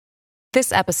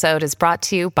This episode is brought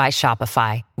to you by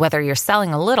Shopify. Whether you're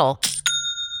selling a little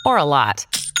or a lot,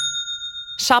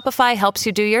 Shopify helps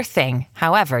you do your thing,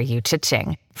 however you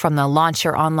cha-ching. From the launch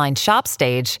your online shop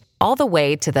stage, all the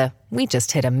way to the we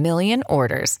just hit 1 million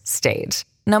orders stage.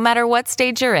 No matter what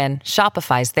stage you're in,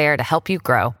 Shopify's there to help you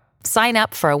grow. Sign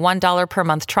up for a $1 per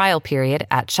month trial period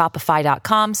at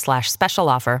shopify.com/special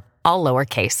offer, all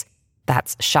lowercase.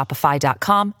 That's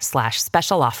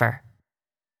shopify.com/special offer.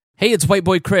 Hey, it's White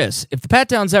Boy Chris. If the Pat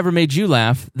Downs ever made you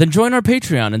laugh, then join our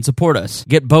Patreon and support us.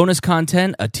 Get bonus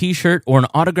content, a t-shirt, or an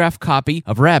autographed copy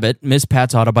of Rabbit, Miss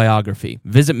Pat's autobiography.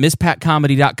 Visit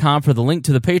MissPatComedy.com for the link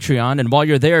to the Patreon, and while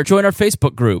you're there, join our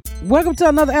Facebook group. Welcome to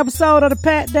another episode of the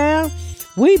Pat Down.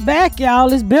 We back,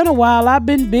 y'all. It's been a while. I've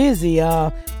been busy.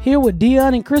 Here with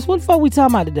Dion and Chris. What the fuck we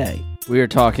talking about today? We are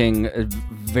talking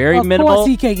very minimal. Of course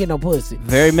he can't get no pussy.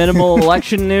 Very minimal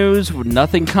election news.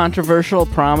 Nothing controversial.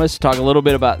 Promise. Talk a little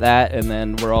bit about that, and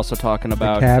then we're also talking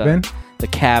about the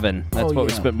cabin. That's what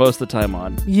we spent most of the time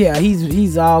on. Yeah,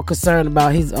 he's all concerned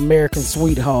about his American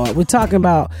sweetheart. We're talking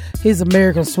about his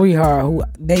American sweetheart, who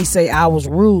they say I was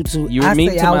rude to. You were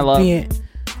mean to my love.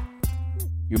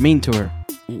 You're mean to her.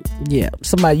 Yeah,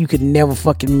 somebody you could never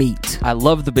fucking meet. I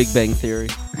love the Big Bang Theory.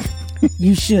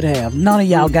 You should have. None of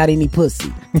y'all got any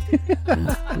pussy.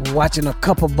 Watching a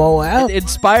couple boy out.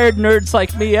 Inspired nerds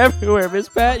like me everywhere, Miss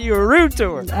Pat. You were rude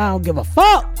to her. I don't give a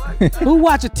fuck. Who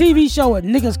watch a TV show where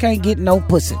niggas can't get no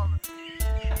pussy?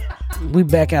 We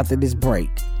back after this break.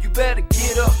 You better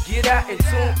get up, get out, and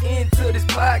tune into this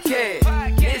podcast.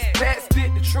 Miss Pat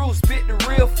spit the truth, spit the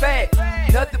real fact.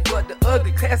 Nothing but the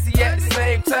ugly, classy at the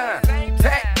same time.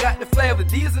 Pat got the flavor,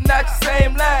 these are not your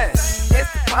same lines.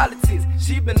 That's the politics,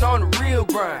 she been on the real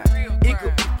grind. It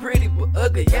could be pretty but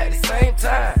ugly at the same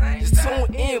time. Just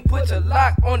tune in, put your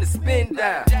lock on the spin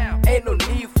down. Ain't no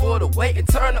need for the wait and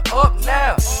turn it up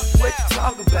now. What you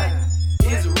talking about?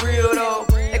 Is it real though?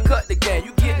 And cut the game,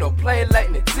 you get no play like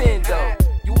Nintendo.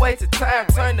 You wasted time,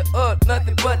 turn it up,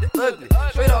 nothing but the ugly.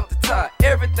 Straight off the top,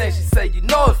 everything she say, you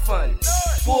know it's funny.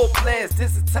 Full blast,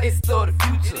 this a taste of the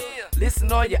future.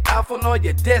 Listen on your iPhone, on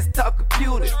your desktop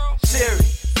computer. Share it,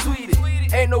 tweet it,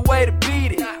 ain't no way to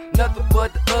beat it. Nothing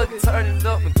but the ugly, turn it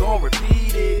up and gon'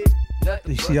 repeat it.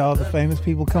 You see all the famous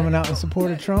people coming out in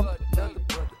support of Trump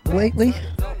lately?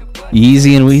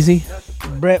 Yeezy and Weezy?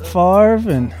 Brett Favre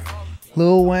and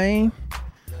Lil Wayne,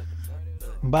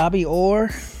 Bobby Orr.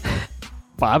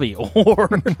 Bobby Orr.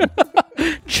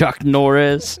 Chuck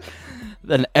Norris.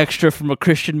 An extra from a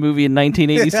Christian movie in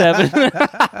 1987.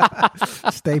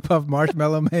 Stay Puft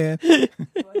Marshmallow Man.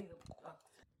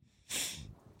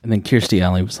 And then Kirstie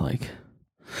Alley was like,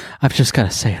 I've just got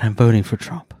to say it, I'm voting for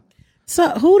Trump. So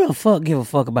who the fuck give a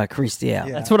fuck about Kirstie Alley?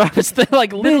 Yeah. That's what I was thinking.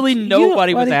 Like, literally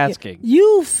nobody was asking.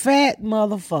 You fat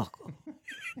motherfucker.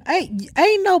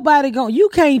 Ain't nobody going. You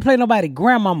can't play nobody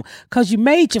grandmama because you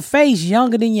made your face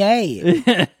younger than your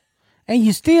ass. And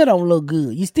you still don't look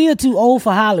good. You still too old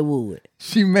for Hollywood.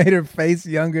 She made her face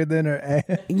younger than her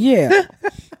ass. Yeah.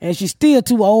 And she's still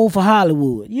too old for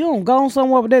Hollywood. You don't go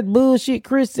somewhere with that bullshit,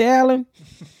 Kirstie Alley.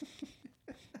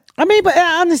 I mean, but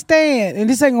I understand. And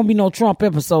this ain't going to be no Trump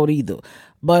episode either.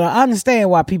 But I understand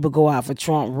why people go out for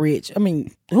Trump rich. I mean,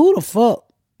 who the fuck?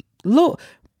 Look.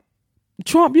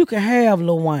 Trump, you can have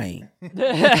Lil Wayne.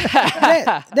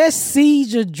 that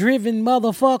seizure-driven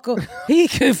motherfucker.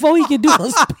 Before he can do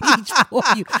a speech for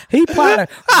you, he probably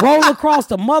roll across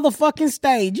the motherfucking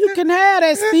stage. You can have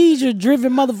that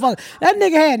seizure-driven motherfucker. That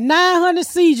nigga had 900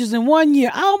 seizures in 1 year.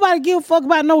 I don't nobody give a fuck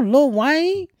about no Lil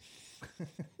Wayne.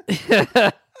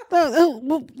 That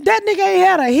nigga ain't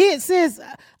had a hit since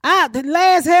I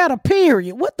last had a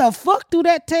period. What the fuck do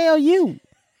that tell you?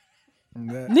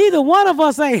 Neither one of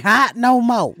us ain't hot no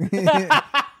more.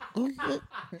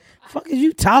 Fuck is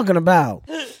you talking about?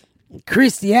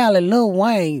 Kirstie Alley, Lil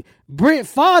Wayne, Brett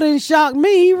Favre didn't shock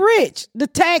me. He rich. The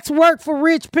tax work for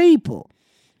rich people.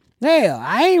 Hell,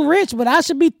 I ain't rich, but I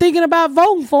should be thinking about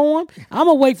voting for him. I'm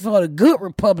gonna wait for the good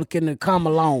Republican to come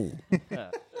along. The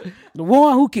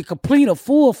one who can complete a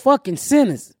full fucking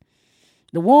sentence.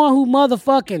 The one who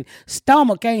motherfucking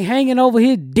stomach ain't hanging over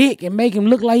his dick and make him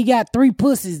look like he got 3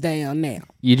 pussies down there.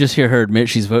 You just hear her admit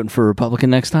she's voting for a Republican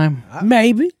next time?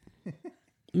 Maybe.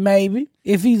 Maybe.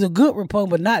 If he's a good Republican,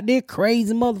 but not that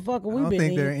crazy motherfucker I don't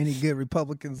think there are any good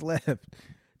Republicans left.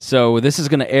 So this is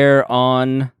going to air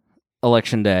on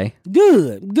Election Day.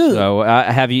 Good. So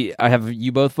have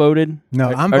you both voted?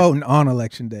 No, I'm voting on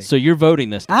Election Day. So you're voting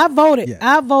this time? I voted. Yeah.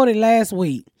 I voted last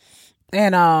week.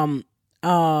 And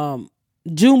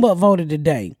Junebug voted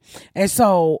today. And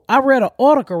so I read an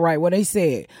article, right, where they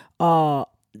said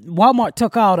Walmart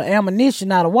took all the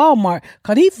ammunition out of Walmart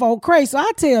because he vote crazy. So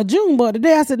I tell Junebug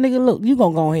today, I said, nigga, look, you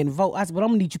gonna go ahead and vote. I said, but I'm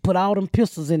gonna need you to put all them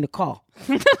pistols in the car.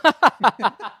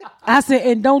 I said,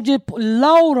 and don't just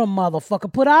load them,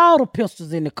 motherfucker. Put all the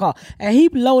pistols in the car. And he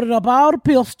loaded up all the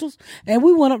pistols, and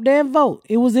we went up there and vote.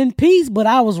 It was in peace, but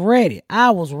I was ready.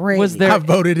 I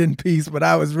voted in peace, but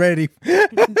I was ready.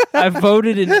 I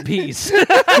voted in peace.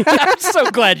 I'm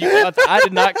so glad you got that. I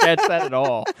did not catch that at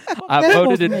all. I That voted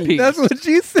was in me. peace. That's what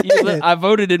you said. I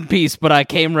voted in peace, but I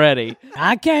came ready.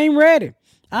 I came ready.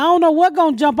 I don't know what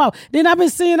gonna jump out. Then I've been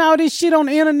seeing all this shit on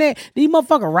the internet. These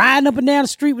motherfuckers riding up and down the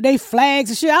street with their flags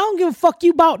and shit. I don't give a fuck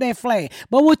you bought that flag.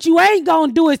 But what you ain't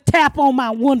gonna do is tap on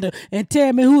my window and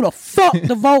tell me who the fuck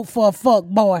to vote for, fuck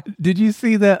boy. Did you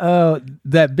see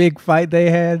that big fight they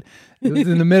had? It was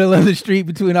in the middle of the street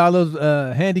between all those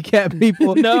handicapped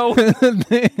people. No.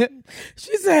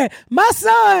 She said, my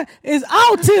son is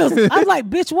autism. I was like,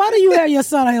 bitch, why do you have your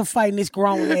son out here fighting this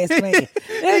grown ass man?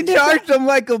 They charged him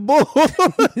like a bull.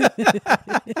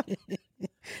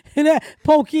 And that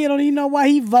poor kid don't even know why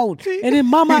he voted. And then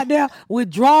mom out there with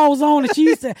drawers on, and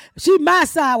she said, she my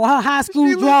side with her high school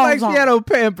She looked drawers like on. she had on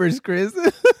Pampers, Chris.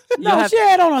 No, she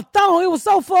had on a thong. It was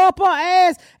so far up her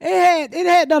ass, it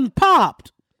had done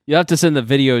popped. You have to send the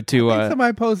video to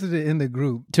Somebody posted it in the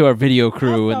group. to our video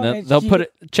crew, I saw and that they'll shit. put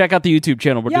it. Check out the YouTube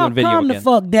channel. We're Y'all doing video calm again. the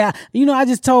fuck down. You know, I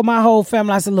just told my whole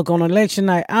family, I said, look, on election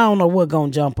night, I don't know what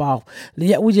gonna jump off.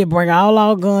 Yeah, we just bring all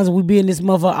our guns, we be in this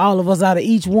motherfucker, all of us out of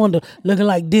each window, looking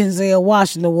like Denzel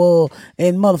Washington was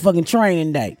in motherfucking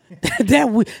Training Day.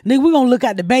 Nigga, we gonna look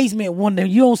out the basement window,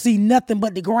 you don't see nothing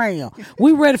but the ground.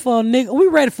 We ready for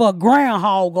a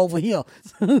groundhog over here.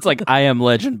 It's like I Am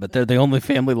Legend, but they're the only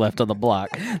family left on the block.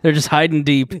 They're just hiding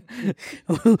deep.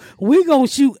 We gonna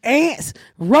shoot ants,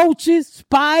 roaches,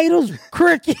 spiders,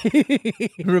 crickets.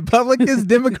 Republicans,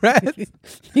 Democrats.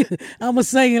 I'ma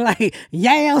say it like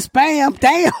yam, spam,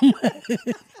 damn.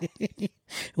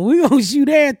 We gonna shoot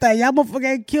everything. Y'all motherfucker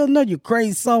ain't kill none, you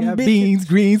crazy son of a Got bitch. beans,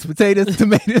 greens, potatoes,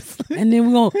 tomatoes. And then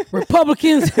we gonna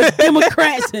Republicans,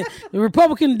 Democrats, and the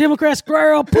Republican Democrats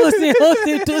squirrel, pussy,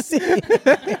 hussy,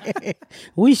 tussy.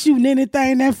 We shooting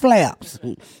anything that flaps.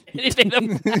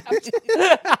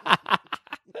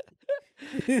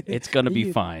 It's gonna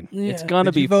be fine. It's gonna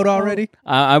Did be you vote already?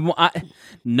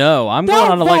 No, I'm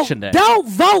going on election day. Don't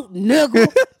vote,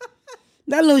 nigga.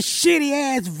 That little shitty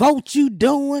ass vote you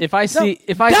doing. If I see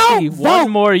don't one vote.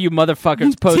 more of you motherfuckers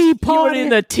You post Tea you were Party. in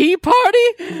the Tea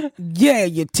Party, Yeah,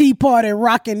 your Tea Party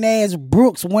rocking ass,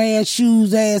 Brooks wearing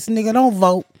shoes ass nigga, don't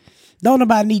vote. Don't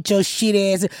nobody need your shit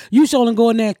ass. You should only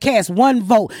go in there and cast one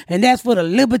vote, and that's for the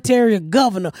libertarian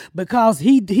governor because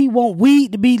he want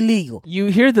weed to be legal. you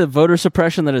hear the voter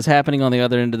suppression that is happening on the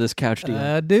other end of this couch, do you?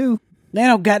 I do. They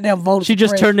don't goddamn vote. She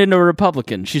just turned into a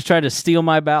Republican. She's trying to steal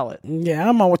my ballot. Yeah,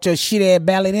 I'm on with your shit ass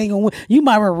ballot. Ain't gonna win. You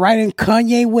might be right in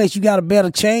Kanye West. You got a better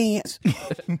chance.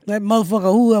 That motherfucker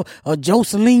who a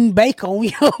Jocelyn Baker on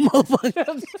your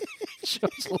motherfucker.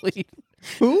 Jocelyn.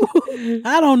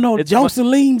 I don't know.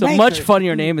 Jocelyn It's Baker. a much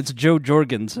funnier name. It's Joe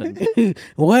Jorgensen.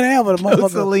 Whatever the motherfucker.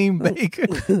 Celine Baker.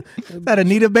 Is that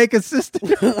Anita Baker's sister?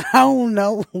 I don't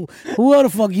know. Who the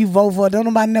fuck you vote for? Don't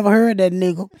nobody never heard that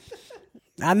nigga.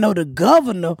 I know the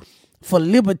governor for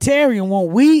libertarian want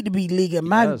weed to be legal.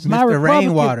 My Mr. Republican,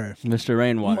 Rainwater. Mr.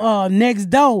 Rainwater. next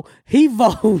door, he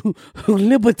vote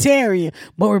libertarian,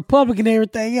 but Republican and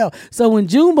everything else. So when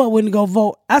Junebug wouldn't go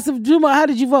vote, I said, Junebug, how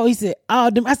did you vote? He said, I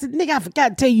said, nigga, I forgot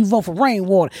to tell you vote for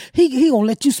Rainwater. He gonna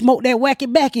let you smoke that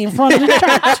wacky back in front of the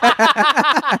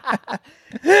church.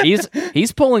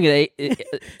 He's pulling it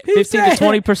 15 to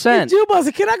 20%. Junebug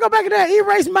said, can I go back in there and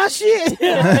erase my shit?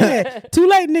 Too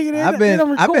late, nigga. I've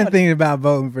been thinking about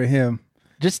voting for him.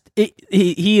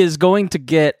 He is going to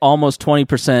get almost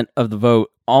 20% of the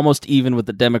vote, almost even with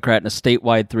the Democrat in a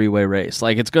statewide three-way race.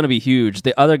 Like, it's going to be huge.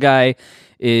 The other guy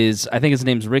is, I think his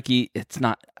name's Ricky. It's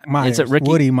not Myers, It's Ricky,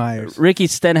 Woody Myers. Ricky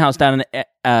Stenhouse down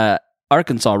in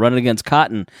Arkansas running against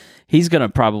Cotton. He's going to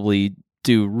probably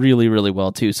do really, really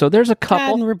well too. So there's a couple.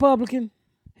 Cotton Republican.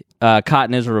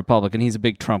 Cotton is a Republican. He's a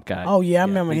big Trump guy. Oh yeah, I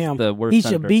remember he's him. the worst He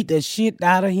senator. should beat the shit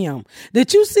out of him.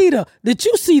 Did you see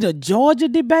the Georgia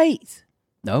debates?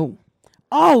 No.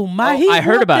 Oh my! Oh, He I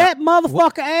heard whooped about that it.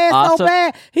 motherfucker ass so Awesome.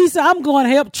 bad. He said, "I'm going to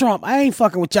help Trump. I ain't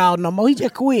fucking with y'all no more." He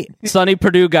just quit. Sonny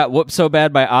Perdue got whooped so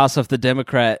bad by Ossoff, the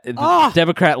Democrat. The Oh.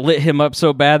 Democrat lit him up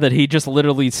so bad that he just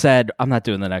literally said, I'm not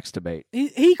doing the next debate.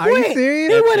 He Are you quit.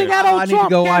 serious? He went and got Oh, I on need to Trump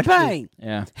go watch campaign.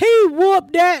 Yeah. He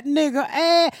whooped that nigga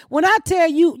ass. When I tell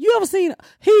you, you ever seen?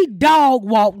 He dog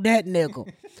walked that nigga.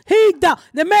 He done.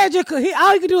 The magic.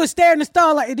 All he could do is stare in the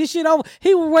star like this shit over.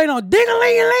 He was waiting on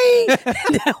ding-a-ling-a-ling.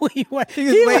 He was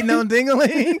waiting on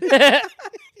ding-a-ling.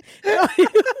 Wait,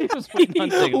 what? He was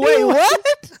waiting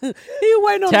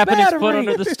on Tapping the his battery. foot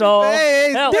under the stall.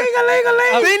 Hey, Hell,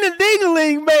 Ding-a-ling-a-ling. I've been the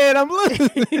ding-a-ling, man. I'm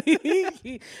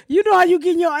losing. You know how you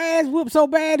getting your ass whooped so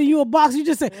bad and you a boxer, you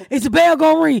just say, it's a bell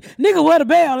gonna ring. Nigga, where the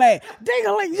bell at?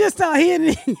 Ding-a-ling, just start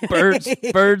hitting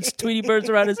it. birds, Tweety birds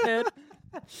around his head.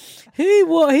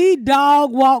 He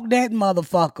dog walked that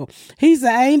motherfucker. He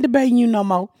said, I ain't debating you no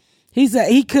more. He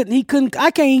said he couldn't,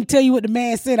 I can't even tell you what the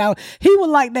man said. He was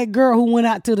like that girl who went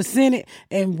out to the Senate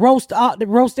and roast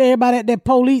everybody at that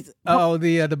police. Oh,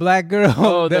 the black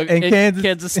girl In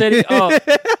Kansas City. Oh,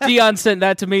 Dion sent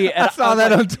that to me. And I saw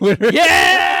that on Twitter.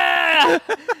 Yeah!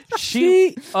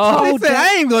 He said,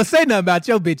 I ain't gonna say nothing about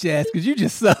your bitch ass because you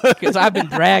just suck. Because I've been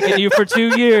dragging you for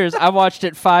 2 years. I watched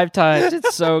it 5 times.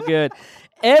 It's so good.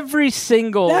 Every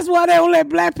single. That's why they don't let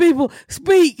black people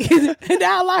speak. And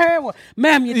all I heard was,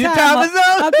 ma'am, your time is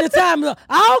up. Your time is up.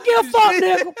 I don't give a fuck,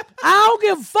 nigga. I don't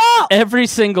give a fuck. Every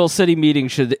single city meeting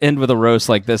should end with a roast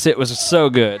like this. It was so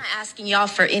good. I'm not asking y'all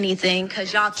for anything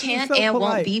because y'all can't so and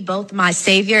polite. won't be both my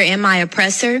savior and my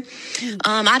oppressor.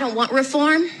 I don't want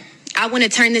reform. I want to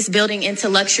turn this building into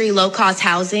luxury, low-cost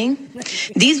housing.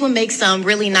 These will make some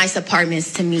really nice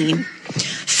apartments to me.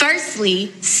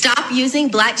 Firstly, stop using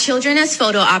black children as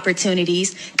photo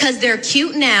opportunities because they're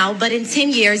cute now, but in 10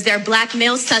 years, they're black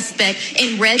male suspect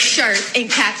in red shirts and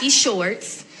khaki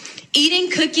shorts. Eating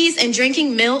cookies and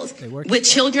drinking milk with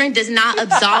children does not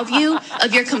absolve you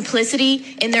of your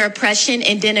complicity in their oppression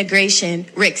and denigration,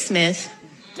 Rick Smith.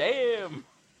 Damn.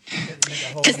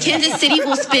 Because Kansas City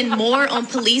will spend more on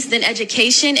police than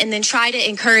education and then try to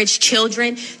encourage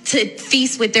children to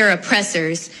feast with their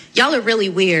oppressors. Y'all are really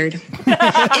weird. It's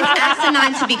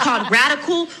asinine to be called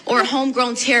radical or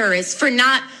homegrown terrorists for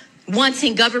not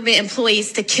wanting government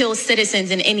employees to kill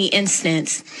citizens in any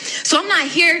instance. So I'm not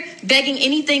here begging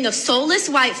anything of soulless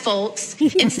white folks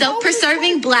and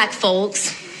self-preserving black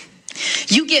folks.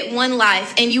 You get one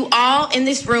life, and you all in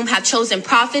this room have chosen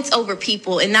profits over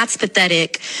people, and that's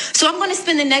pathetic. So I'm going to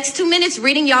spend the next 2 minutes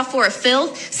reading y'all for a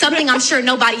filth, something I'm sure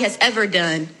nobody has ever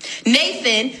done.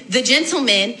 Nathan, the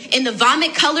gentleman in the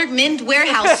vomit-colored men's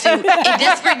warehouse suit in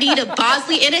desperate need of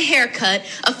Bosley and a haircut,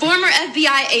 a former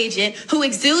FBI agent who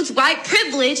exudes white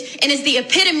privilege and is the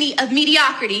epitome of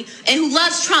mediocrity, and who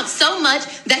loves Trump so much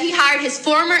that he hired his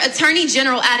former attorney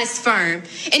general at his firm.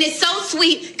 And it's so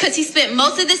sweet because he spent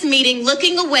most of this meeting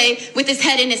looking away with his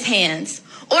head in his hands.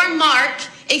 Or Mark,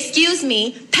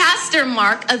 Pastor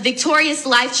Mark of Victorious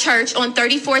Life Church on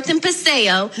 34th and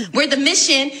Paseo, where the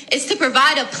mission is to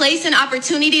provide a place and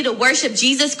opportunity to worship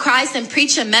Jesus Christ and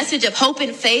preach a message of hope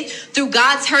and faith through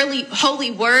God's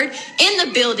holy word in the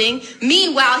building.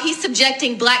 Meanwhile, he's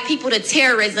subjecting black people to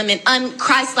terrorism and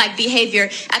un-Christ-like behavior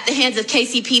at the hands of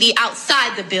KCPD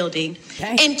outside the building.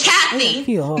 And Kathy,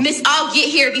 Miss, I'll get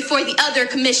here before the other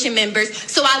commission members,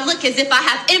 so I look as if I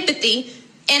have empathy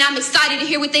and I'm excited to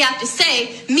hear what they have to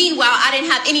say. Meanwhile, I didn't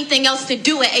have anything else to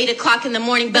do at 8 o'clock in the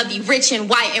morning but be rich and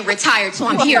white and retired, so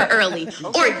I'm here early.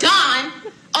 Or Don,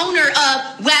 owner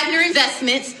of Wagner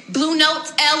Investments, Blue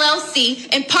Notes LLC,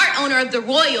 and part owner of the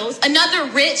Royals,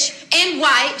 another rich and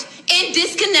white and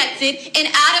disconnected and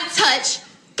out of touch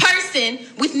person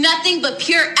with nothing but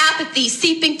pure apathy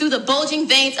seeping through the bulging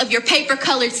veins of your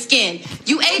paper-colored skin.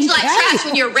 You age like trash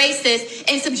when you're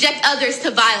racist and subject others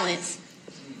to violence.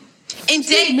 And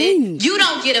David, you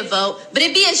don't get a vote, but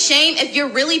it'd be a shame if your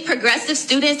really progressive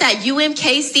students at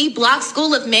UMKC Block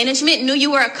School of Management knew you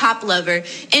were a cop lover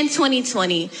in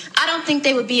 2020. I don't think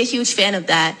they would be a huge fan of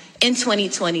that in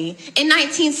 2020. In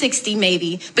 1960,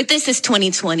 maybe, but this is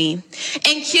 2020.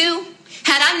 And Q,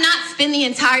 had I not spent the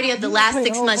entirety of the last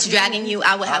 6 months dragging you,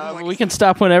 I would have more. We can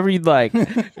stop whenever you'd like. And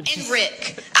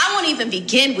Rick, I won't even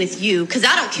begin with you because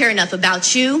I don't care enough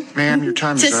about you. Ma'am, your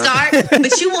time to is up. start,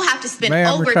 but you will have to spend Ma'am,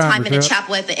 your overtime time in a is up.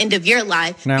 chapel at the end of your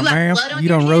life. Now, you have ma'am, blood on you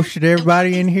your done hands, roasted and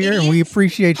everybody one in of these here, and we idiots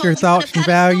appreciate your holds you on a thoughts and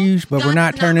pedestal. values, but we're God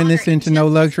not does turning this honor into no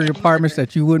and luxury justice. apartments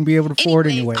that you wouldn't be able to afford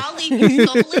Anyways, anyway. I'll leave you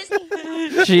soulless.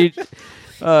 She,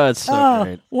 oh, it's so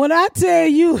great. When I tell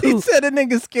you, He said a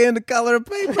nigga scanned the color of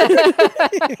paper.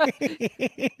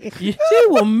 she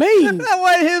was mean. That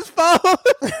wasn't his fault.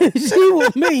 She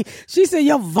was mean. She said,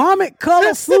 your vomit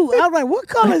color suit. I was like, what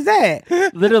color is that?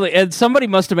 Literally, and somebody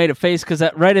must have made a face because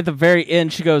right at the very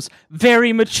end, she goes,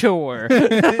 very mature.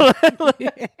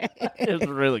 It was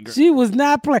really great. She was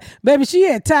not playing. Baby, she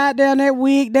had tied down that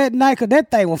wig that night because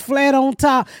that thing was flat on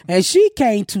top, and she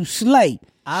came to slay.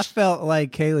 I felt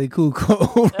like Kaylee Kuko.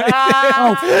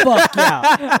 Oh, fuck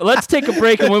y'all. Let's take a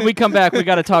break, and when we come back, we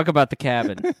got to talk about the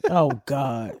cabin. Oh,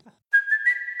 God.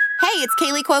 Hey, it's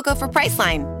Kaylee Cuoco for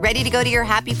Priceline. Ready to go to your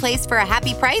happy place for a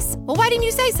happy price? Well, why didn't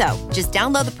you say so? Just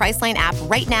download the Priceline app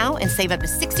right now and save up to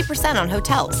 60% on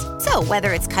hotels. So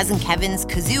whether it's Cousin Kevin's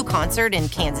Kazoo Concert in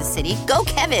Kansas City, go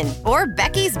Kevin, or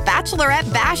Becky's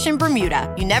Bachelorette Bash in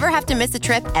Bermuda, you never have to miss a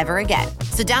trip ever again.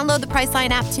 So download the Priceline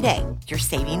app today. Your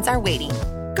savings are waiting.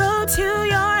 Go to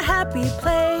your happy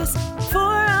place for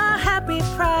a happy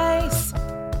price.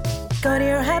 Go to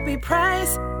your happy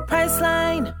price,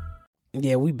 Priceline.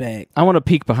 Yeah, we back. I want to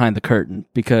peek behind the curtain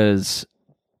because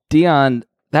Dion,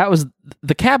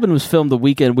 the cabin was filmed the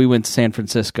weekend we went to San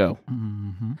Francisco.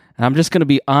 Mm-hmm. And I'm just going to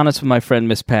be honest with my friend,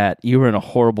 Miss Pat. You were in a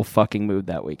horrible fucking mood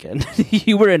that weekend.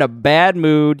 You were in a bad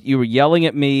mood. You were yelling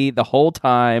at me the whole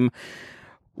time.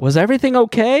 Was everything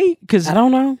okay? Because I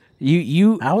don't know.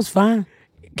 I was fine.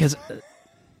 Because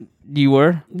you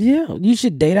were? Yeah, you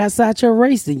should date outside your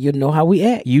race and you'll know how we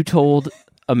act. You told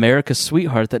America's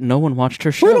Sweetheart that no one watched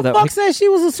her show. Who the fuck said she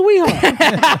was a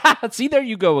sweetheart? See, there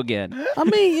you go again. I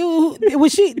mean,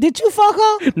 did you fuck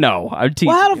her? No, I'm teasing.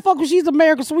 Well, how the fuck was she's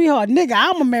America's Sweetheart? Nigga,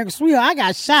 I'm America's Sweetheart. I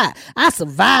got shot. I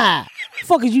survived. The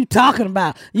fuck is you talking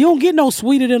about? You don't get no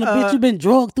sweeter than a bitch you been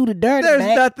drugged through the dirt.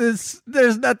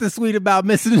 There's nothing sweet about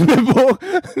missing a nipple.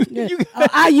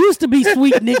 I used to be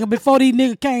sweet, nigga, before these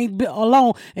niggas came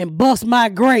along and bust my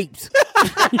grapes.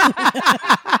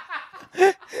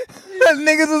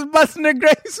 Niggas was busting their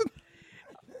grapes.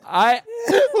 What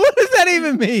does that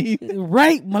even mean?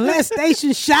 Rape,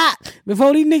 molestation, shot.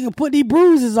 Before these niggas put these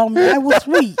bruises on me, that was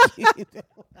sweet.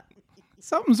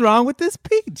 Something's wrong with this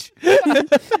peach.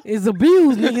 It's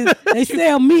abused, niggas. They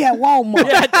sell me at Walmart.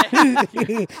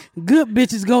 Good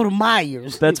bitches go to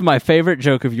Myers. That's my favorite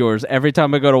joke of yours. Every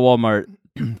time I go to Walmart,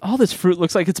 all this fruit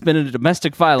looks like it's been in a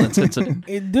domestic violence incident.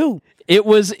 It do. It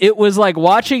was like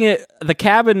watching it. The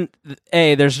cabin.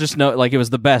 There's just no, like, it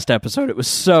was the best episode. It was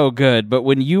so good. But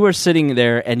when you were sitting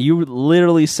there and you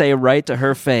literally say right to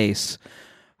her face,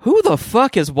 "Who the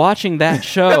fuck is watching that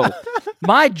show?"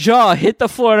 My jaw hit the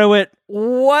floor and I went,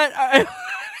 "What?"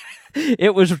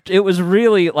 It was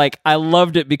really, like, I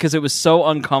loved it because it was so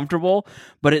uncomfortable,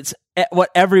 but it's what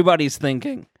everybody's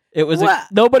thinking. It was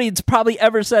nobody's probably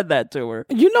ever said that to her.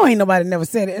 You know, ain't nobody never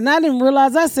said it, and I didn't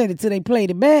realize I said it till they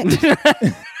played it back.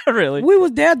 Really? We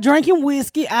was there drinking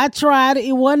whiskey. I tried it;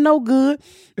 it wasn't no good.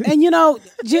 And you know,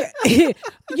 I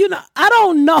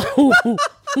don't know.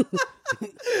 What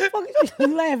are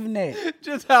you laughing at?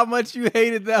 Just how much you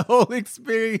hated that whole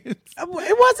experience.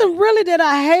 It wasn't really that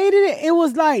I hated it. It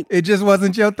was like it just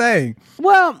wasn't your thing.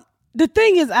 Well, the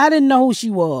thing is, I didn't know who she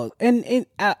was, and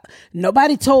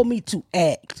nobody told me to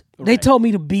act. Right. They told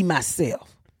me to be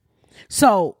myself.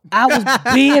 So I was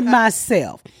being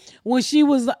myself. When she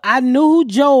was, I knew who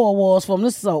Joel was from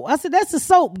the soap. I said, "That's the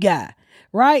soap guy."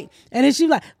 Right? And then she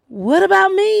was like, "What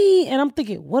about me?" And I'm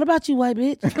thinking, what about you, white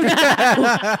bitch?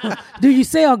 Do you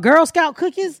sell Girl Scout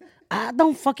cookies? I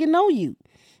don't fucking know you.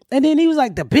 And then he was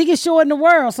like, "The biggest show in the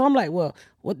world." So I'm like, well,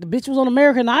 what, the bitch was on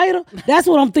American Idol? That's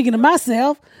what I'm thinking to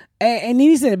myself. And then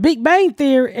he said, Big Bang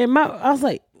Theory. And I was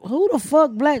like, who the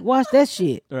fuck black watch that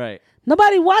shit? Right.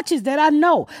 Nobody watches that, I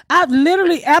know. I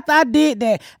literally, after I did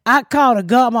that, I called her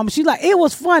godmama. She's like, it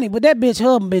was funny, but that bitch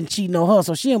husband been cheating on her,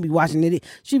 so she don't be watching it.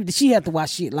 She have to watch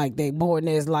shit like that, boring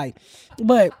ass life.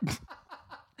 But,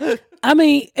 I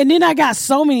mean, and then I got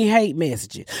so many hate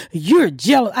messages. You're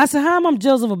jealous. I said, how am I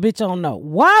jealous of a bitch I don't know?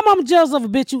 Why am I jealous of a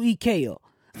bitch who eat kale?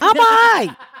 I'm all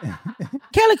right.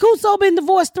 Kelly Kuso been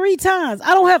divorced 3 times.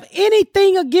 I don't have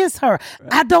anything against her.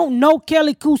 Right. I don't know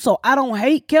Kelly Kuso. I don't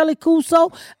hate Kelly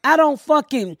Kuso. I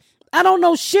don't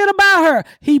know shit about her.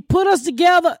 He put us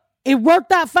together. It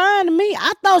worked out fine to me.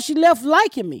 I thought she left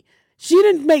liking me. She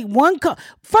didn't make one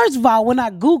First of all, when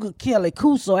I Googled Kelly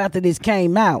Kuso after this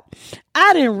came out,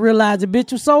 I didn't realize the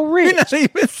bitch was so rich. You're not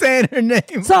even saying her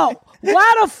name. So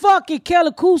why the fuck is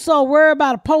Kelly Kuso worried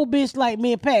about a poor bitch like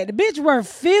me and Pat? The bitch worth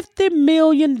 $50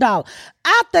 million.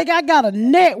 I think I got a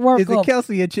network. Is it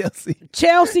Kelsey or Chelsea?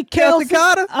 Chelsea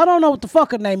Carter? I don't know what the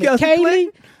fuck her name is. Kelsey Kaylee?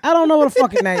 Clinton? I don't know what the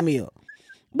fuck her name is.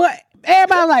 But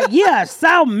everybody like, yeah,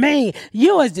 so mean.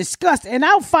 You is disgusting. And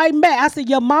I'm fighting back. I said,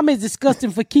 your mama is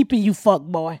disgusting for keeping you, fuck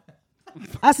boy.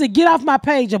 I said, get off my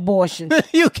page, abortion.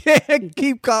 You can't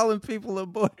keep calling people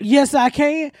abortion. Yes, I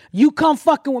can. You come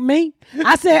fucking with me.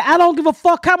 I said, I don't give a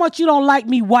fuck how much you don't like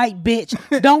me, white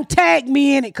bitch. Don't tag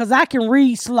me in it, because I can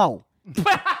read slow.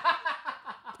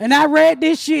 And I read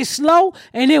this shit slow,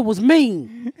 and it was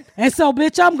mean. And so,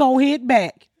 bitch, I'm going to hit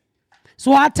back.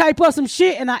 So I type up some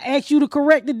shit and I ask you to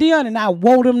correct it, Dion, and I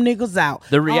wore them niggas out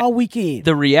all weekend.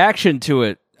 The reaction to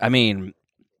it, I mean,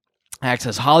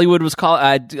 Access Hollywood was called.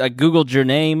 I Googled your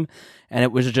name, and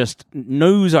it was just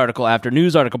news article after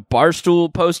news article.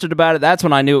 Barstool posted about it. That's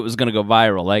when I knew it was going to go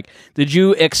viral. Like, did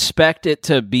you expect it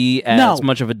to be as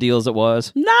much of a deal as it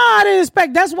was? No, I didn't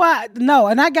expect. That's why, no.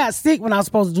 And I got sick when I was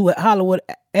supposed to do it,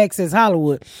 Access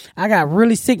Hollywood. I got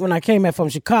really sick when I came back from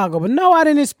Chicago. But no, I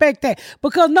didn't expect that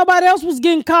because nobody else was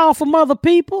getting called from other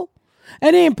people.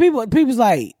 And then people's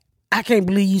like, I can't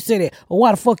believe you said that. Or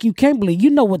why the fuck you can't believe?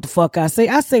 You know what the fuck I say.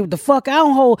 I say what the fuck I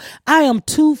don't hold. I am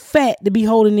too fat to be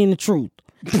holding in the truth.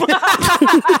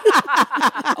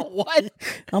 What?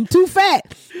 I'm too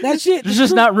fat. That shit. There's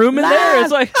just not room in there.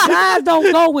 It's like lies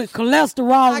don't go with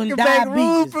cholesterol and diabetes. Make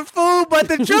room for food, but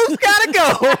the juice gotta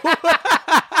go.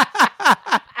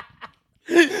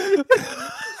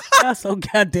 That's so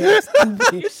goddamn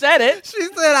stupid. You said it. She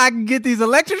said I can get these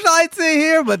electrolytes in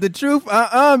here, but the truth,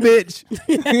 bitch.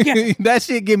 That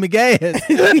shit give me gas.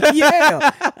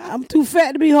 Yeah, I'm too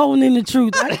fat to be holding in the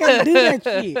truth. I can't do that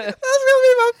shit. That's gonna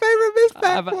be my favorite Miss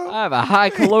Pat. I have a high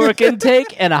caloric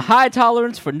intake and a high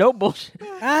tolerance for no bullshit.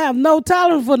 I have no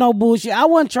tolerance for no bullshit. I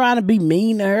wasn't trying to be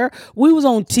mean to her. We was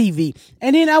on TV,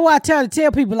 and then I tell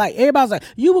people, like, everybody's like,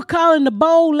 you were calling the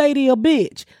bold lady a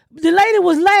bitch. The lady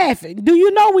was laughing. Do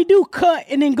you know we do cut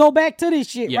and then go back to this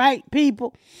shit, right,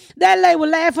 people? That lady was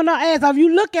laughing her ass off.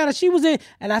 You look at her, she was in,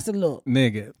 and I said, look.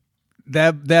 Nigga,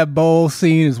 that bowl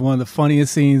scene is one of the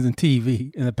funniest scenes in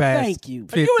TV in the past. Thank you.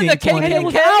 15, you in the 20 And it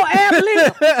was years. out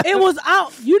ad-lib. It was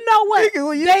out. You know what? Nigga,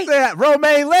 when you said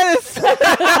romaine lettuce.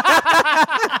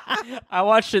 I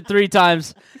watched it 3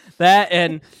 times. That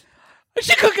and is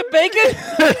she cooking bacon?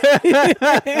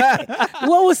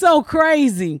 What was so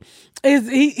crazy is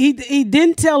he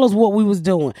didn't tell us what we was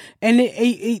doing, and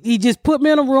he just put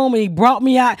me in a room and he brought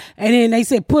me out, and then they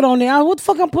said put on there. What the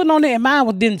fuck I'm putting on there? And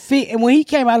mine didn't fit. And when he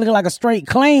came out looking like a straight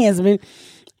Klansman,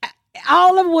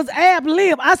 all of it was ab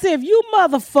lib. I said, if you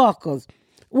motherfuckers,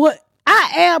 what?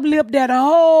 I ab-libbed that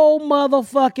whole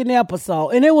motherfucking episode,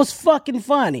 and it was fucking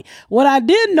funny. What I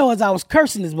didn't know is I was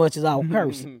cursing as much as I was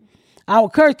cursing. I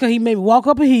would curse because he made me walk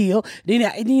up a hill. Then,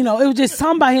 it was just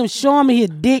something about him showing me his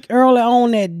dick early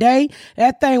on that day.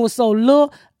 That thing was so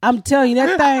little. I'm telling you,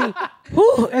 that thing,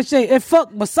 that shit, it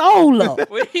fucked my soul up.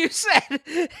 When you said,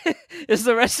 is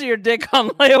the rest of your dick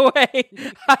on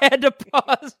layaway? I had to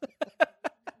pause.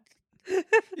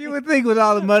 You would think with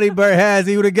all the money Bert has,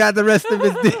 he would have got the rest of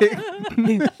his dick.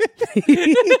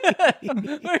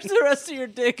 Where's the rest of your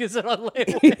dick? Is it on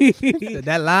layaway?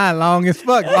 That line long as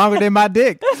fuck, longer than my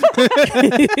dick.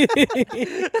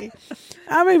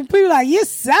 I mean, people like, you're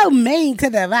so mean to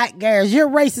the white girls. You're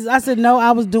racist. I said, no,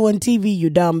 I was doing TV, you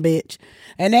dumb bitch.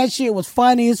 And that shit was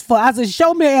funny as fuck. I said,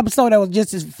 show me an episode that was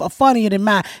just as funnier than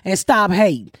mine and stop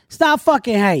hating. Stop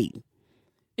fucking hating.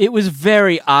 It was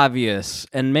very obvious,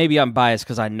 and maybe I'm biased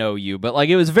because I know you, but like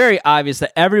it was very obvious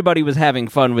that everybody was having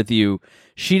fun with you.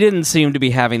 She didn't seem to be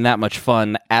having that much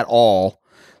fun at all,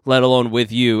 let alone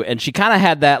with you. And she kind of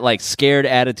had that like scared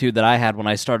attitude that I had when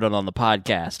I started on the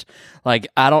podcast. Like,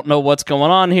 I don't know what's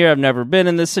going on here. I've never been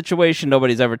in this situation.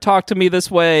 Nobody's ever talked to me this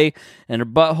way. And her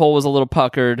butthole was a little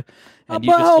puckered. Her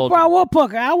butthole probably was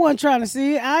puckered. I wasn't trying to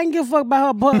see it. I didn't give a fuck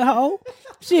about her butthole.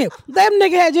 Shit, that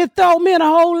nigga had just thrown me in a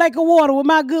whole lake of water with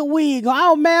my good wig on.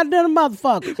 I was mad than a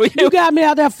motherfucker. You got me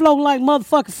out there floating like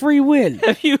motherfucking Free Willy.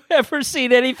 Have you ever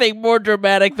seen anything more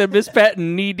dramatic than Miss Pat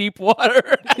in knee-deep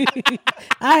water?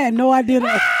 I had no idea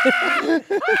that.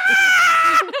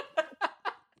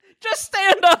 Just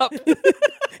stand up.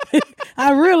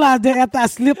 I realized that after I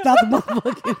slipped out the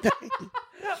motherfucking thing.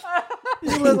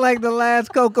 You look like the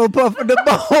last Cocoa Puff in the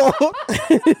bowl.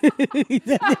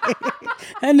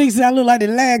 That nigga said I look like the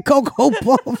last Cocoa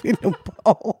Puff in the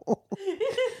bowl.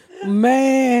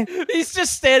 Man. He's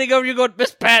just standing over you going,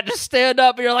 Miss Pat, just stand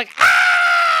up. And you're like,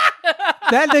 ah!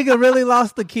 That nigga really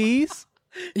lost the keys?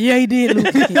 Yeah, he did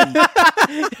lose the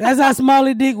keys. That's how small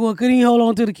his dick was. Couldn't he hold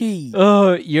on to the keys?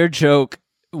 Oh, your joke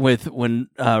with when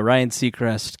Ryan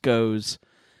Seacrest goes,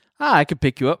 I could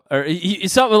pick you up. Or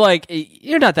something like,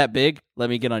 you're not that big.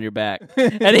 Let me get on your back.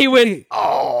 And he went,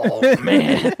 oh,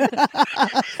 man.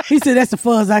 He said, that's the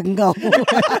far as I can go.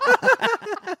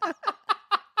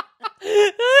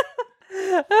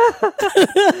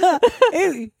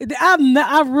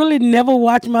 I really never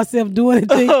watched myself do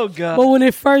anything. Oh, God. But when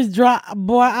it first dropped,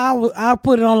 boy, I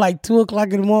put it on like 2 o'clock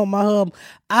in the morning. My hub,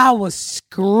 I was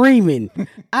screaming.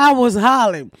 I was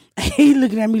hollering. He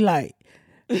looking at me like,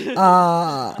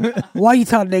 why you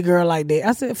talking to that girl like that?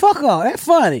 I said, fuck her. That's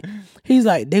funny. He's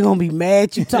like, they gonna be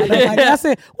mad you talking like that. I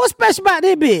said, what's special about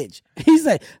this bitch? He's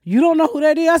like, you don't know who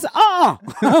that is? I said, I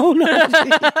don't know.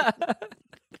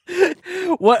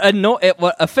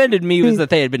 What offended me was that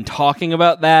they had been talking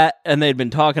about that, and they'd been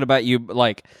talking about you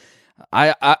like,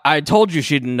 I told you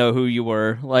she didn't know who you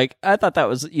were. Like, I thought that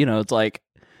was, it's like,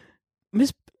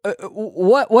 Miss,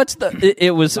 what's the?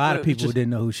 It was a lot of people didn't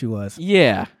know who she was.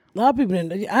 Yeah. A lot of people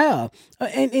didn't. Yeah,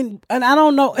 and I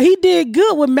don't know. He did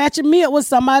good with matching me up with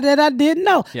somebody that I didn't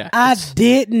know. Yeah, I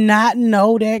did not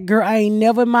know that girl. I ain't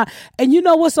never mind. And you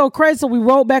know what's so crazy? So we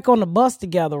rode back on the bus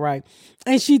together, right?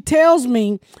 And she tells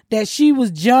me that she was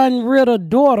John Ritter's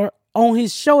daughter on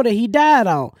his show that he died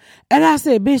on. And I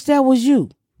said, "Bitch, that was you."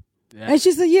 Yeah. And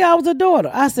she said, "Yeah, I was a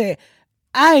daughter." I said,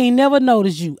 "I ain't never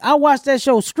noticed you. I watched that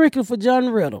show strictly for John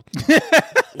Ritter.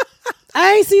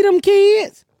 I ain't see them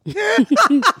kids."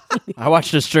 I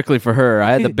watched it strictly for her.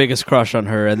 I had the biggest crush on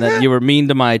her, and then you were mean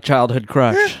to my childhood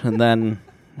crush, and then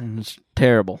it was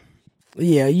terrible.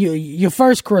 Yeah, your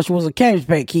first crush was a Cabbage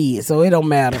Patch Kid, so it don't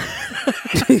matter.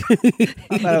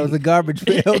 I thought it was a garbage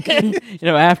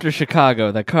pail. After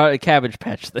Chicago, the Cabbage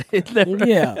Patch thing.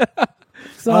 Yeah.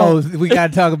 So we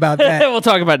got to talk about that. We'll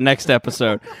talk about it next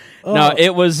episode. No,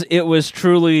 it was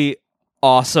truly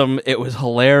awesome. It was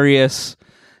hilarious.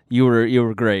 You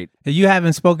were great. You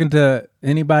haven't spoken to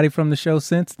anybody from the show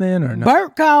since then, or no?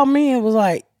 Bert called me and was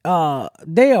like,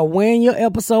 they are wearing your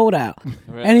episode out.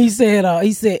 Right. And he said,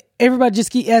 everybody just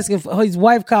keep asking for, his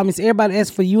wife called me and said, everybody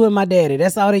asks for you and my daddy.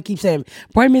 That's all they keep saying.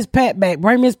 Bring Miss Pat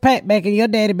back and your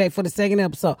daddy back for the second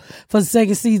episode, for the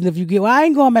second season if you get. Well, I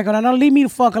ain't going back on that. Don't leave me the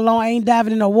fuck alone. I ain't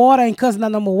diving in the water. I ain't cussing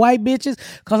out no more white bitches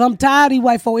because I'm tired of these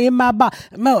white folk in my body.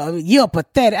 No, you're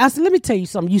pathetic. I said, let me tell you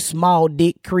something, you small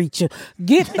dick creature.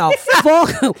 Get the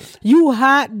fuck, you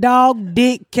hot dog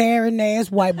dick carrying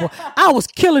ass white boy. I was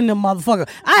killing them motherfuckers.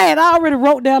 I had already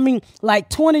wrote down like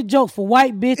 20 jokes for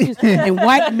white bitches and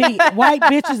white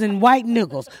bitches and white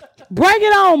niggas. Bring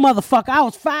it on, motherfucker. I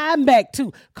was fighting back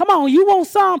too. Come on, you want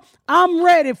some? I'm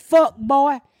ready, fuck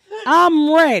boy.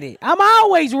 I'm ready. I'm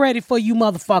always ready for you,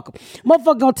 motherfucker.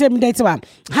 Motherfucker gonna tell me they talking about,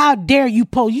 how dare you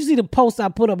post? You see the post I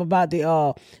put up about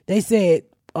the they said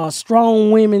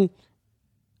strong women.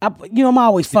 I'm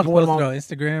always fucking with them on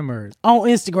Instagram or on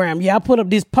Instagram. Yeah, I put up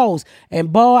this post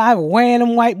and boy, I was wearing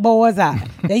them white boys out.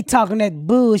 They talking that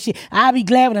bullshit. I'll be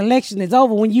glad when the election is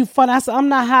over. When you fun, I said, I'm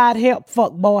not hired help,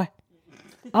 fuck boy.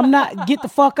 I'm not, get the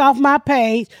fuck off my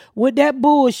page with that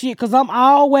bullshit because I'm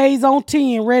always on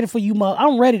 10 ready for you, mother.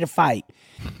 I'm ready to fight.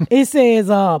 It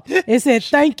said,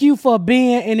 thank you for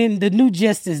being, and then the new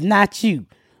justice, not you.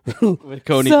 With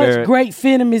Coney Such Barrett. great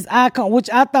feminist icon,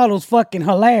 which I thought was fucking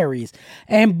hilarious.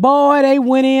 And boy, they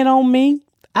went in on me.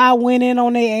 I went in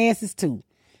on their asses too.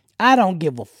 I don't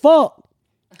give a fuck.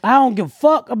 I don't give a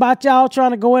fuck about y'all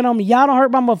trying to go in on me. Y'all don't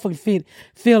hurt my motherfucking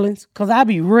feelings because I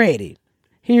be ready.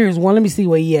 Here's one. Let me see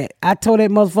where he at. I told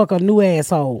that motherfucker a new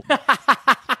asshole.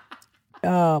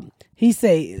 He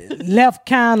say left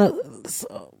kind of.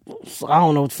 I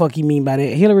don't know what the fuck he mean by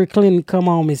that. Hillary Clinton, come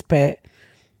on, Miss Pat.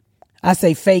 I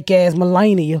say fake ass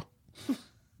Melania.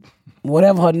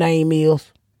 Whatever her name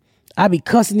is. I be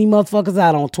cussing these motherfuckers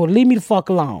out on Twitter. Leave me the fuck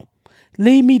alone.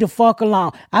 Leave me the fuck alone.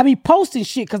 I be posting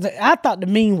shit because I thought the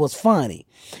meme was funny.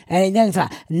 And then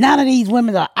none of these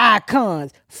women are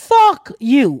icons. Fuck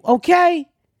you, okay?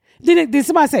 Then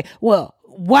somebody say, well,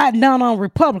 why none on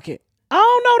Republican? I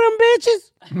don't know them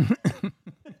bitches.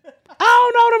 I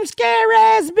don't know them scary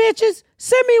ass bitches.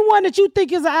 Send me one that you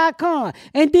think is an icon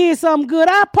and did something good.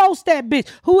 I post that bitch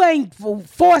who ain't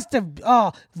forced to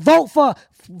vote for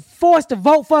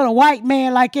the white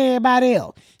man like everybody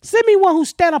else. Send me one who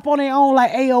stand up on their own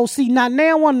like AOC. Not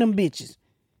now one of them bitches.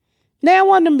 Now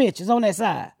one of them bitches on that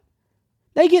side.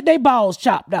 They get their balls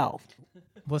chopped off.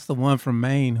 What's the one from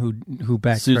Maine who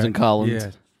backtracked? Susan Collins.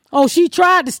 Yeah. Oh, she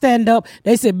tried to stand up.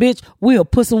 They said, bitch, we'll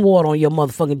put some water on your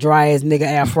motherfucking dry ass nigga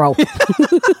afro.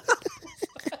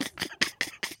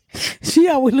 She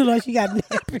always look like she got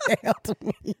nappy hair to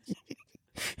me.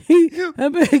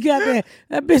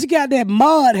 That bitch got that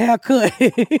Maude haircut.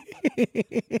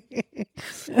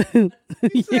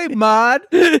 You say Maude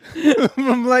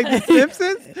from like The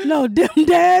Simpsons? No, them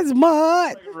dad's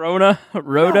Maude. Rhoda.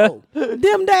 No,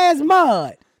 them dad's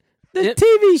Maude. The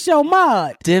TV show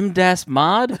Maude. Dim Das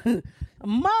Mod?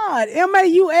 Maude.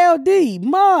 M-A-U-L-D.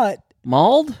 Maude.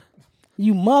 Mauled?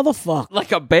 You motherfucker.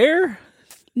 Like a bear?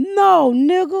 No,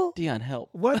 nigga. Dion, help.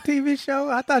 What TV show?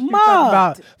 I thought you were talking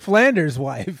about Flanders'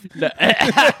 wife.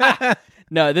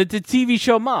 No, the TV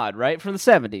show Maude, right? From the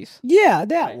 70s. Yeah,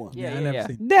 that one. I never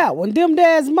seen that one. Them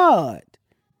dad's Maude.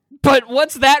 But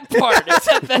what's that part? That's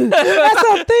our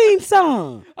theme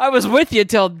song. I was with you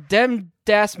till Dem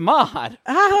Das Mod.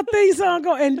 How her theme song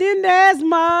go? And then there's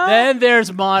Mod. Then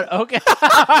there's Mod. Okay.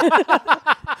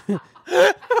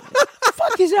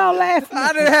 Fuck is y'all laughing?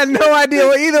 I didn't have no idea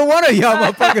what either one of y'all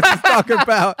motherfuckers was talking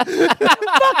about.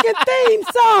 Fucking theme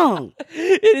song.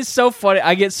 It is so funny.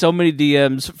 I get so many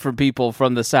DMs from people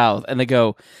from the South, and they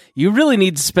go, "You really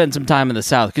need to spend some time in the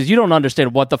South because you don't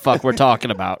understand what the fuck we're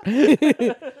talking about." You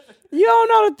don't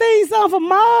know the theme song for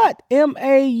Mod?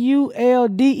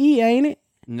 M-A-U-L-D-E, ain't it?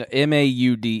 No,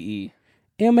 M-A-U-D-E.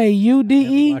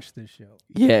 M-A-U-D-E? Watch this show.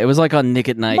 Yeah, it was like on Nick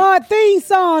at Night. Mod theme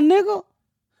song, nigga.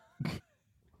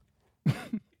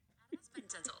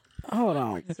 Hold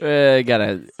on. Got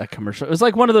a commercial. It was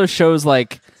like one of those shows,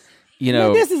 like, you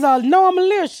know. Man, this is a Norman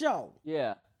Lear show.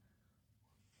 Yeah.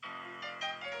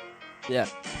 Yeah.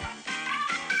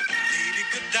 Lady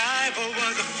Godiva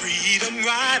was a freedom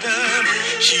rider.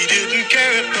 She didn't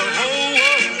care if the whole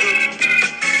world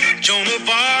looked. Joan of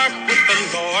Arc with the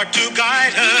Lord to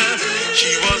guide her.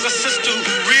 She was a sister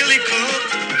who really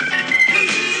cooked.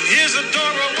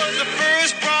 Isadora was the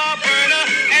first bra burner.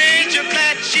 Angel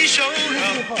that she showed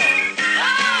up.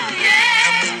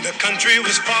 And when the country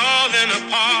was falling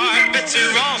apart, Betsy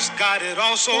Ross got it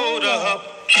all sold up.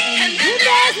 And then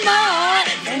there's Mod.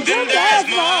 And then there's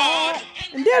Mod.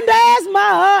 And then there's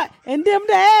Mod. And then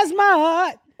there's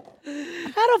Mod.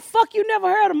 How the fuck you never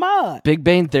heard of Mod? Big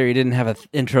Bang Theory didn't have an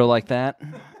intro like that.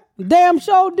 Damn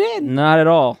sure didn't. Not at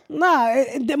all. Nah,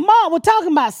 Mod was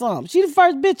talking about something. She the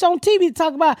first bitch on TV to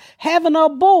talk about having an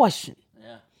abortion.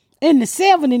 In the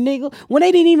 70s, nigga, when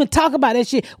they didn't even talk about that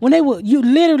shit, when they were, you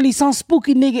literally, some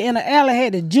spooky nigga in the alley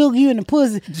had to jug you in the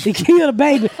pussy to kill the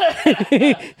baby.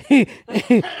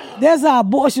 That's how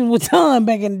abortion was done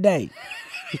back in the day.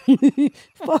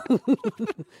 Fuck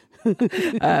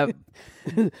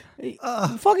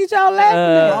it, y'all laughing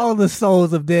at? All the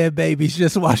souls of dead babies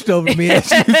just washed over me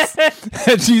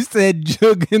as you said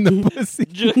jug in the pussy.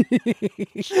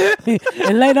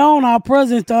 And later on, our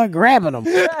president started grabbing them.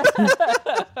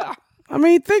 I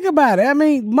mean, think about it. I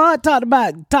mean, Mod talked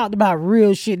about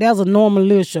real shit. That was a Norman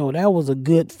Lear show. That was a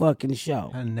good fucking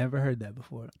show. I never heard that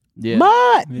before. Yeah.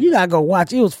 Mod, you gotta go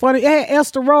watch it. It was funny. It had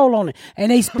Esther Roll on it,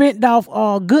 and they spent off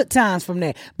good times from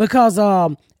that because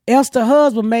Esther's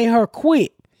husband made her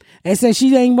quit and said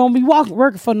she ain't gonna be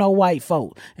working for no white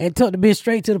folk, and took the bitch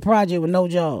straight to the project with no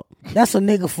job. That's a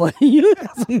nigga for you.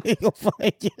 That's a nigga for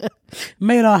you.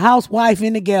 Made her a housewife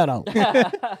in the ghetto.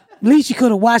 At least she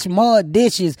could have washed mud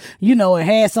dishes, you know, and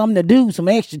had something to do, some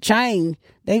extra change.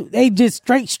 They just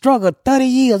straight struggled 30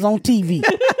 years on TV.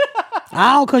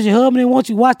 All because your husband didn't want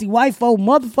you to watch the white folk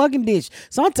motherfucking dish.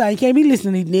 Sometimes you can't be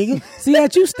listening to these niggas. See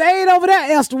that you stayed over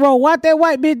there, Esther Roll, watch that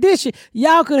white bitch dishing.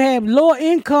 Y'all could have lower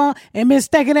income and been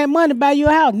stacking that money to buy you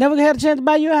a house. Never had a chance to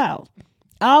buy you a house.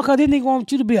 All because this nigga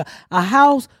want you to be a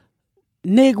house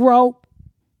Negro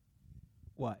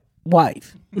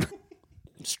wife.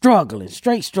 Struggling,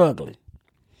 straight struggling.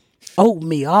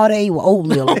 Oatmeal, all day with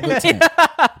oatmeal on good time.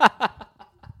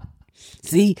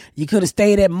 See, you could have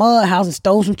stayed at Mud House and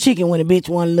stole some chicken when the bitch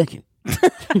wasn't looking.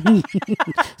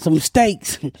 Some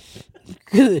steaks.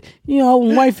 You know,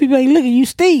 when white people ain't looking, you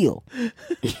steal.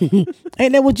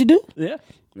 Ain't that what you do? Yeah,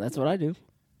 that's what I do.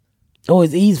 Oh,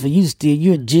 it's easy for you to steal.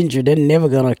 You're a ginger. They're never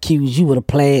going to accuse you with a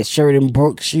plaid shirt and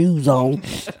Brooks shoes on.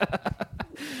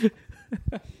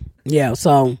 Yeah,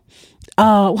 so,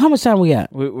 how much time we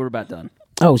got? We're about done.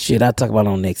 Oh, shit. I'll talk about it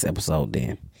on the next episode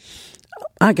then.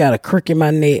 I got a crick in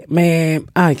my neck. Man,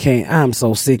 I can't. I'm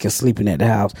so sick of sleeping at the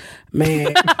house.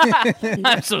 Man.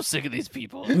 I'm so sick of these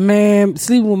people. Man,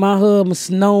 sleeping with my husband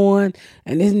snoring,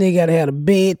 and this nigga gotta have the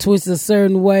bed twisted a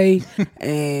certain way,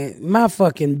 and my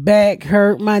fucking back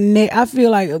hurt, my neck. I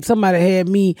feel like somebody had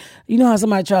me, you know how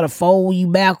somebody try to fold you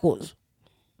backwards?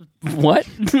 What?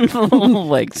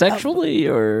 Like sexually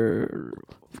or?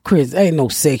 Chris, ain't no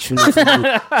sexually.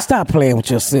 Stop playing with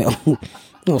yourself.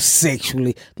 No,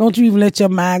 sexually. Don't you even let your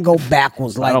mind go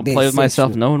backwards like that. I don't play with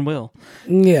myself. No one will.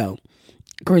 Yeah.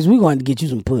 Chris, we're going to get you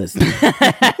some pussy.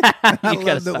 I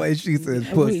love the way she says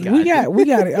pussy. We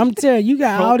got it. I'm telling you,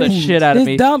 got all this shit out of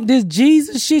me. This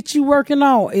Jesus shit you working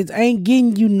on, it ain't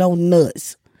getting you no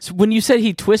nuts. So when you said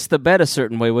he twists the bed a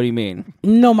certain way, what do you mean?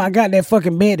 No, I got that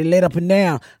fucking bed that laid up and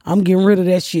down. I'm getting rid of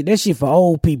that shit. That shit for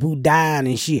old people who dying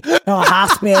and shit.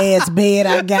 Hospital ass bed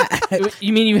I got.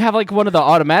 You mean you have like one of the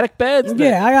automatic beds?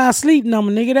 Yeah, I got a sleep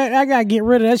number, nigga. I got to get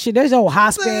rid of that shit. That's old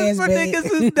hospital ass bed.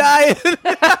 Niggas is dying.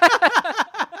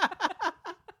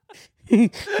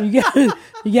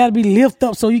 You gotta be lift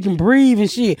up so you can breathe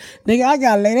and shit. Nigga, I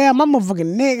gotta lay down. My motherfucking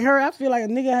neck hurt. I feel like a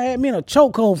nigga had me in a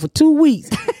chokehold for 2 weeks.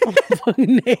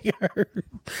 fucking neck hurt.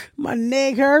 My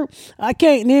neck hurt. I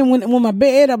can't. Then when my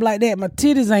bed up like that, my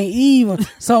titties ain't even.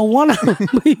 So one of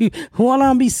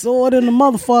them be sore than the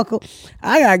motherfucker.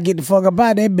 I gotta get the fuck up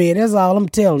out of that bed. That's all I'm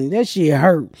telling you. That shit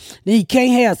hurt. Then you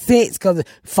can't have sex because it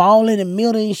fall in the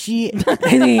middle and shit.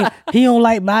 And then he don't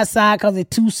like my side because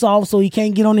it's too soft, so he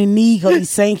can't get on his knee because he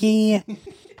sank in.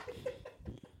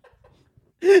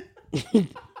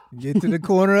 Get to the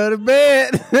corner of the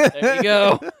bed. There you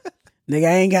go. Nigga,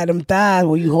 I ain't got them thighs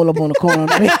where you hold up on the corner of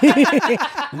the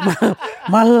bed.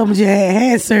 my husband just had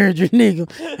hand surgery,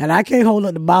 nigga. And I can't hold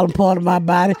up the bottom part of my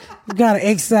body. What kind of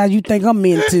exercise you think I'm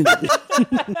into?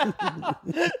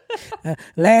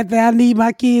 Last thing I need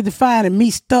my kids to find is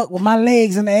me stuck with my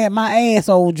legs in the air, my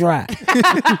asshole dry.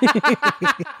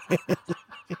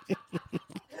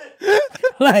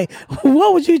 Like,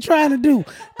 what was you trying to do?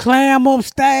 Climb up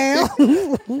style?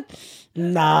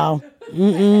 No.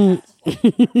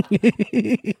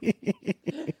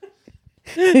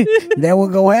 That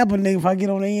what gonna happen, nigga, if I get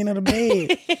on the end of the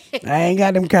bed. I ain't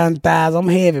got them kind of thighs. I'm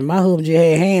heavy. My husband just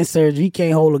had hand surgery. He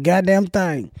can't hold a goddamn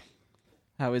thing.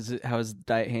 How is it? How is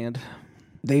diet hand?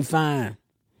 They fine.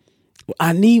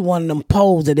 I need one of them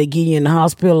poles that they give you in the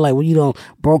hospital, like when you done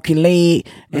broke your leg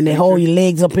and they hold your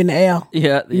legs up in the air.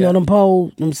 Yeah. You know them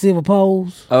poles, them silver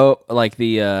poles? Oh, like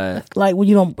the... Like when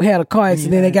you don't had a car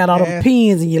accident, they got all them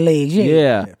pins in your legs.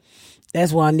 Yeah.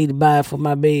 That's why I need to buy it for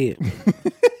my bed.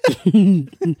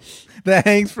 That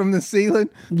hangs from the ceiling?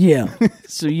 Yeah.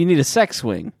 So you need a sex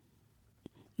swing?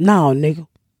 No, nigga.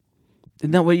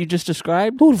 Isn't that what you just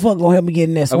described? Who the fuck gonna help me get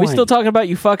in that swing? Are we still talking about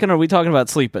you fucking, or are we talking about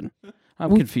sleeping?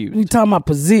 I'm confused. We talking about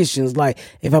positions. Like,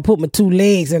 if I put my two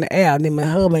legs in the air, then my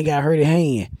husband ain't got hurt his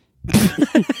hand.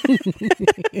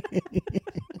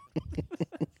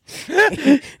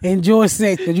 Enjoy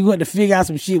sex, because you got to figure out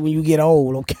some shit when you get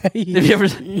old, okay? Have you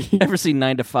ever seen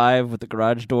 9 to 5 with the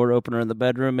garage door opener in the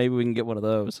bedroom? Maybe we can get one of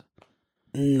those.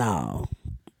 No.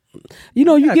 You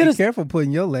know, you get be careful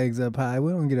putting your legs up high.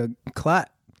 We don't get a clot.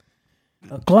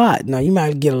 A clot? No, you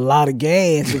might get a lot of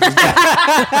gas.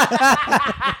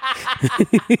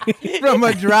 From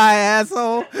a dry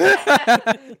asshole.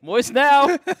 Moist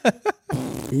now.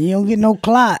 You don't get no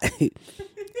clot.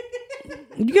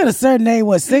 You get a certain age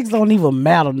where sex don't even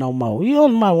matter no more. You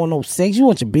don't want no sex. You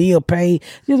want your bill paid.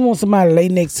 You just want somebody to lay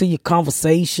next to your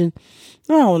conversation.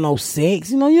 I don't want no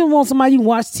sex. You know, you don't want somebody you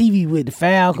watch TV with. The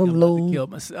Falcon lose. Kill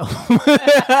myself.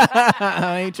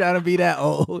 I ain't trying to be that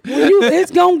old.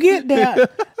 It's gonna get there.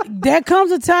 There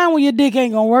comes a time when your dick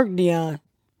ain't gonna work, Dion.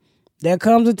 There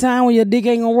comes a time when your dick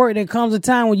ain't gonna work. There comes a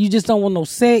time when you just don't want no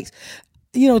sex.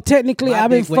 You know, technically, I've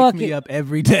been fucking. Me up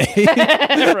every day.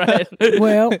 Right.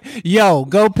 Well, yo,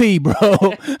 go pee, bro.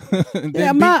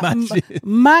 Yeah,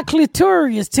 my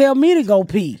clitorius tell me to go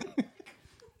pee.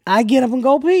 I get up and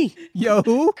go pee. Yo,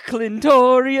 who?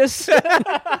 Clintorius.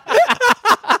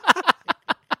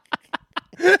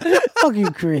 Fuck you,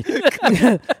 Chris.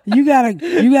 You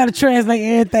gotta translate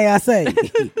everything I say.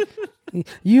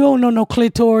 You don't know no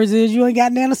clitoris is. You ain't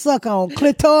got nothing to suck on.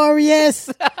 Clitorius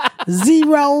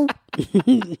 0.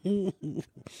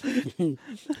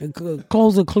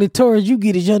 Closer clitoris you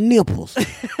get is your nipples.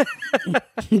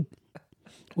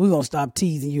 We're gonna stop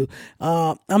teasing you.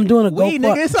 I'm doing a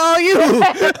nigga, it's all you.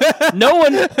 No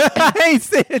one. I ain't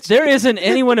said there isn't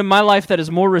anyone in my life that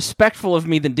is more respectful of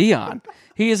me than Dion.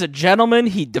 He is a gentleman.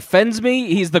 He defends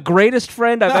me. He's the greatest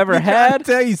friend I've ever had. I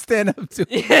tell you, stand up to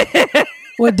him.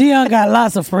 Well, Dion got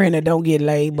lots of friends that don't get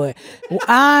laid, but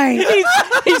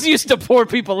he's used to poor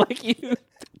people like you.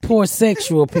 Poor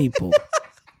sexual people.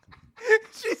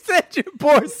 She said you're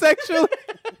poor sexually.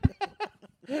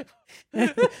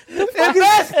 I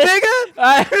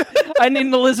need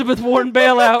an Elizabeth Warren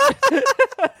bailout.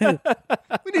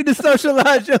 We need to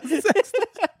socialize your sex.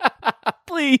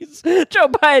 Please, Joe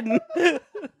Biden.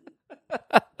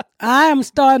 I am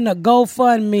starting a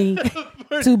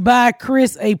GoFundMe to buy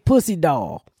Chris a pussy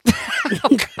doll.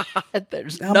 Oh God,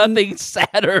 there's nothing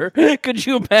sadder. Could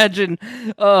you imagine?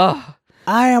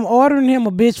 I am ordering him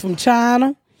a bitch from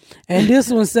China, and this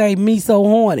one say me so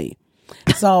horny.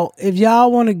 So if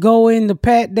y'all want to go in the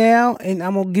pat down, and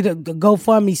I'm gonna get a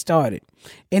GoFundMe started.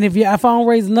 And if I don't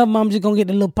raise enough, I'm just gonna get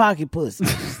the little pocket pussy.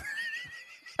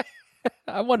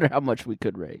 I wonder how much we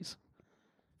could raise.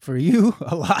 For you,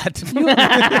 a lot. You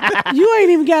ain't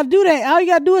even got to do that. All you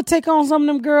got to do is take on some of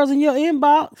them girls in your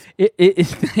inbox.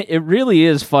 It really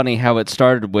is funny how it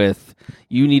started with,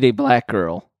 you need a black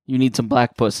girl. You need some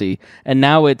black pussy. And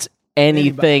now it's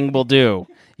anything will do.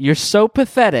 You're so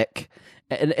pathetic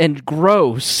and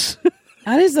gross.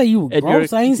 I didn't say you were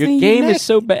gross. I ain't seen your game you is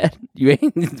so bad. You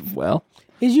ain't, well.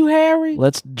 Is you Harry?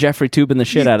 Let's Jeffrey Tubin the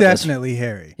shit He's out of this. definitely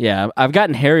Harry. Yeah, I've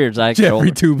gotten Harriers.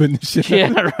 Jeffrey Tubin the shit.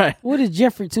 Yeah, right. What is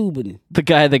Jeffrey Tubin? The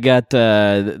guy that got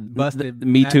Busted.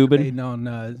 Me Tubin.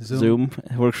 On Zoom.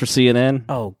 Works for CNN.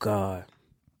 Oh, God.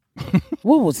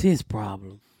 What was his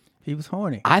problem? He was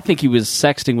horny. I think he was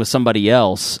sexting with somebody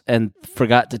else and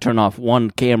forgot to turn off one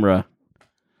camera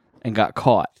and got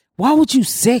caught. Why would you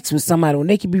sex with somebody when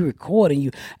they could be recording you?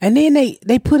 And then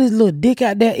they put his little dick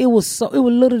out there. It was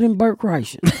littler than Bert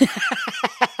Kreischer.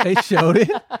 They showed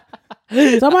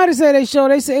it. Somebody said they showed.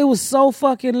 They said it was so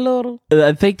fucking little.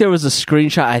 I think there was a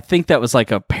screenshot. I think that was like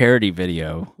a parody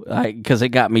video because it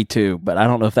got me too, but I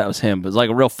don't know if that was him. But it was like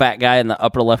a real fat guy in the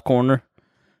upper left corner.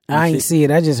 I ain't see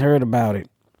it. I just heard about it,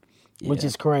 which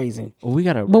is crazy. Well, we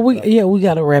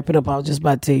gotta wrap it up. I was just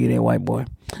about to tell you that, white boy.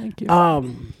 Thank you.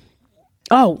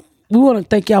 We want to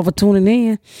thank y'all for tuning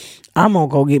in. I'm gonna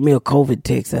go get me a COVID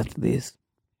test after this.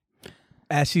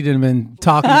 As she done been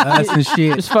talking to us and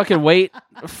shit. Just fucking wait.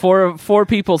 Four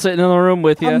people sitting in the room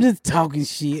with you. I'm just talking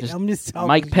shit. I'm just talking.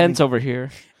 Mike Pence over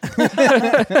here.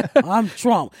 I'm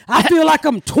Trump. I feel like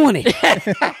I'm 20.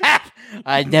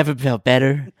 I never felt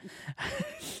better.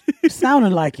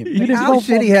 Sounding like him. How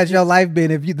shitty has your life been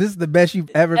if this is the best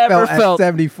you've ever felt at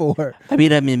 74? I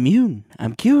mean, I'm immune.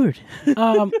 I'm cured.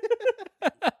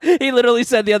 He literally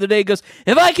said the other day, he goes,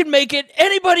 if I can make it,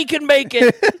 anybody can make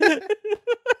it.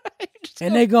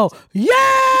 And they go,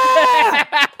 yeah!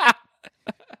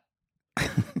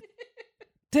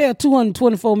 Tell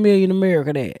 224 million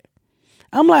America that.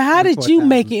 I'm like, how did you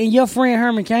make it and your friend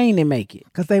Herman Cain didn't make it?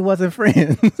 Because they wasn't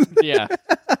friends. Yeah.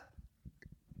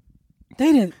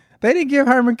 They didn't give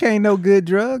Herman Cain no good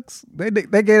drugs. They gave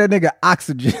that nigga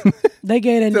oxygen. They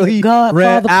gave that so nigga he Godfather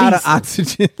ran out pizza. of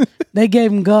oxygen. They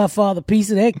gave him Godfather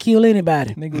pizza. That kill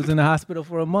anybody. Nigga was in the hospital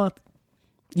for a month.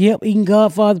 Yep, eating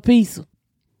Godfather pizza.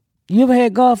 You ever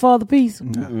had Godfather pizza?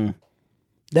 No.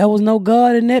 There was no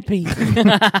God in that pizza.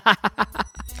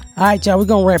 All right, y'all, we're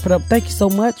going to wrap it up. Thank you so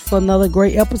much for another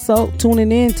great episode.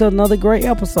 Tuning in to another great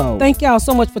episode. Thank y'all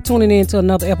so much for tuning in to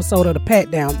another episode of The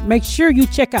Pat Down. Make sure you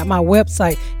check out my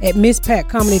website at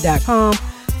misspatcomedy.com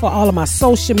for all of my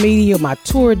social media, my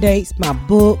tour dates, my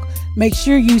book. Make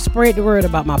sure you spread the word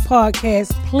about my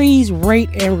podcast. Please rate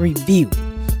and review.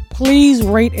 Please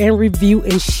rate and review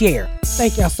and share.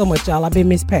 Thank y'all so much, y'all. I've been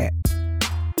Miss Pat.